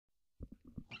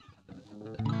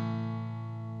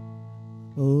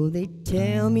Oh, they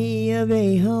tell me of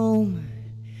a home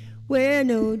where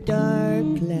no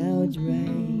dark clouds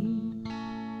reign.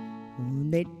 Oh,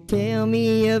 they tell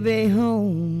me of a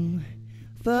home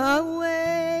far away.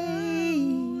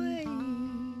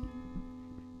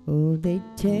 Oh, they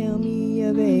tell me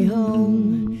of a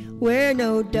home where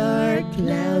no dark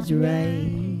clouds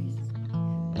rise.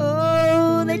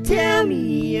 Oh, they tell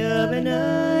me of an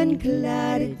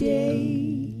unclouded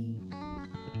day.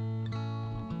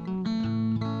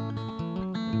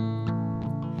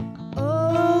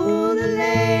 Oh, the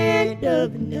land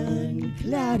of an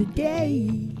unclouded day.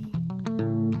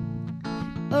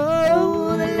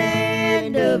 Oh, the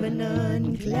land of an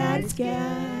unclouded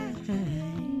sky.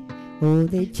 Oh,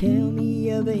 they tell me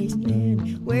of a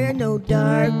land where no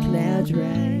dark clouds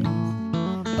rise.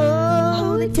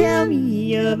 Oh, they tell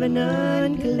me of an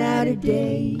unclouded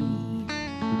day.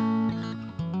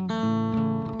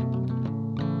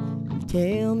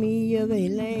 Tell me of a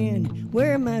land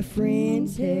where my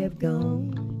friends have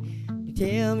gone.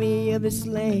 Tell me of this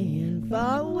land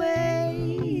far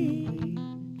away.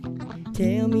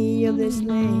 Tell me of this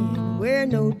land where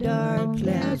no dark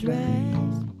clouds rise.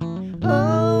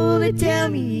 Oh, they tell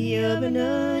me of an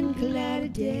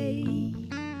unclouded day.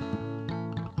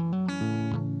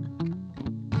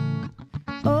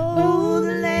 Oh,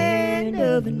 the land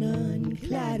of an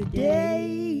unclouded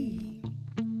day.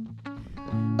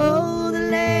 Oh, the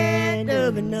land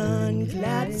of an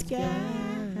unclouded sky.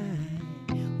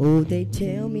 Oh, they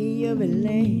tell me of a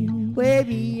land way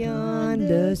beyond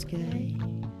the sky.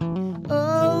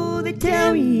 Oh, they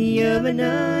tell me of an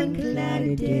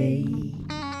unclouded day.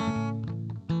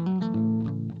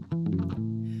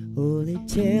 Oh, they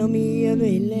tell me of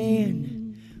a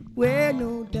land where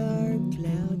no dark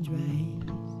clouds rise.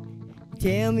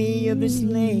 Tell me of this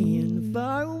land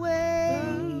far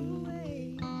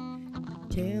away.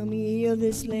 Tell me of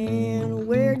this land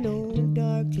where no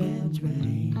dark clouds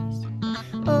rise.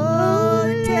 Oh,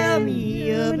 they tell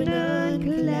me of an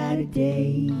unclouded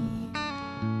day.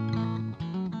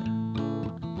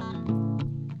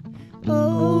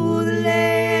 Oh, the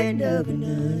land of an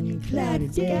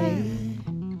unclouded day.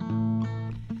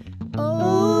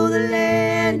 Oh, the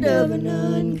land of an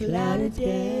unclouded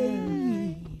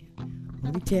day.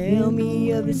 Oh, they tell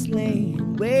me of this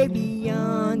land way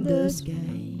beyond the sky.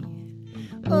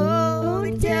 Oh,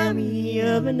 they tell me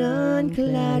of an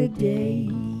unclouded day.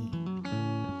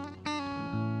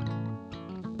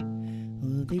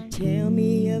 Oh, they tell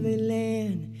me of a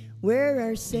land where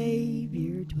our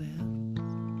Savior dwells,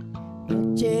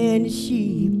 watching the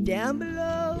sheep down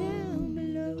below.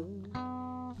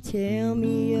 Tell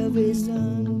me of his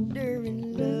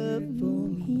enduring love for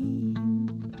me.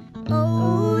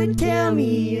 Oh, and tell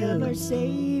me of our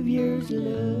Savior's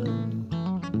love.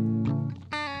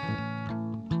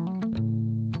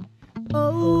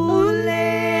 Oh,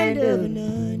 land of an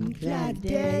unclouded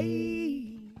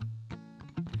day.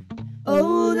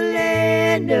 Oh, the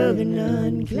land of an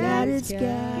unclouded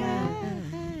sky.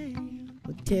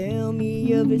 Oh, tell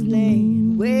me of his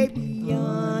land way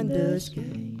beyond the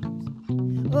sky.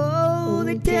 Oh,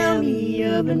 they tell me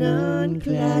of an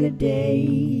unclouded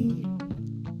day.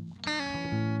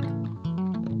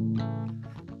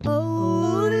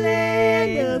 Oh, the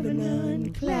land of an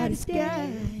unclouded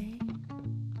sky.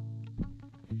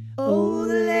 Oh,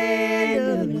 the land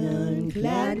of an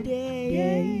unclouded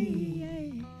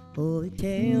day. Oh, they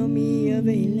tell me of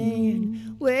a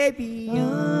land way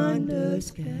beyond the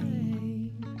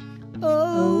sky.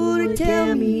 Oh, they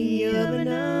tell me of an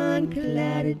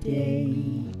unclouded day.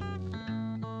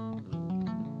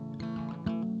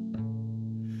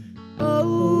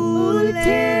 Oh, the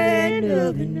land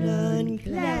of an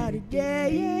unclouded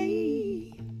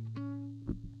day.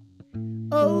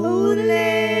 Oh, the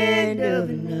land of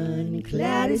an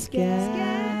unclouded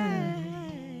sky.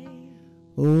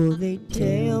 Oh, they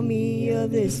tell me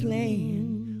of this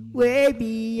land way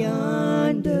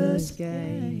beyond the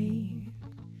sky.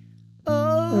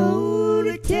 Oh,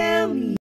 they tell me